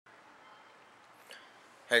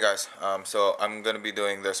Hey guys, so I'm gonna be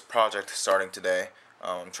doing this project starting today.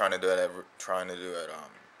 I'm trying to do it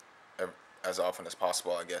as often as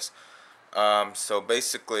possible, I guess. So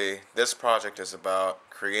basically, this project is about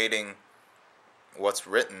creating what's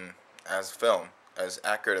written as film as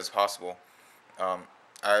accurate as possible. Um,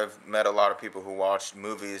 I've met a lot of people who watch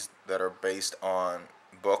movies that are based on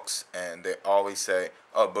books, and they always say,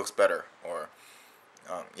 "Oh, book's better," or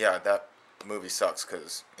 "Yeah, that movie sucks,"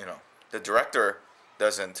 because the director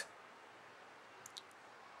doesn't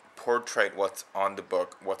portray what's on the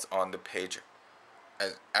book, what's on the page,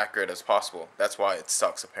 as accurate as possible. That's why it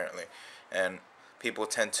sucks, apparently. And people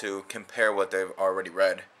tend to compare what they've already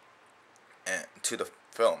read to the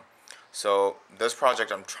film. So this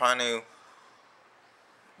project, I'm trying to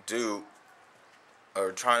do,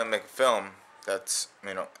 or trying to make a film that's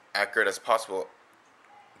accurate as possible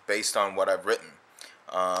based on what I've written.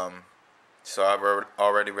 Um, so I've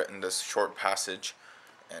already written this short passage,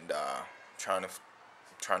 and trying to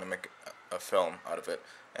trying to make a film out of it,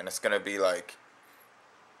 and it's gonna be like,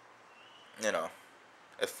 you know,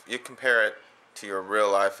 if you compare it to your real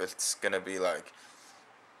life, it's gonna be like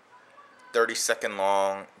 30 seconds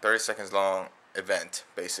long event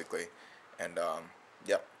basically, and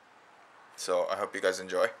yep. So I hope you guys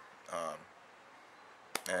enjoy,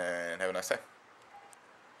 and have a nice day.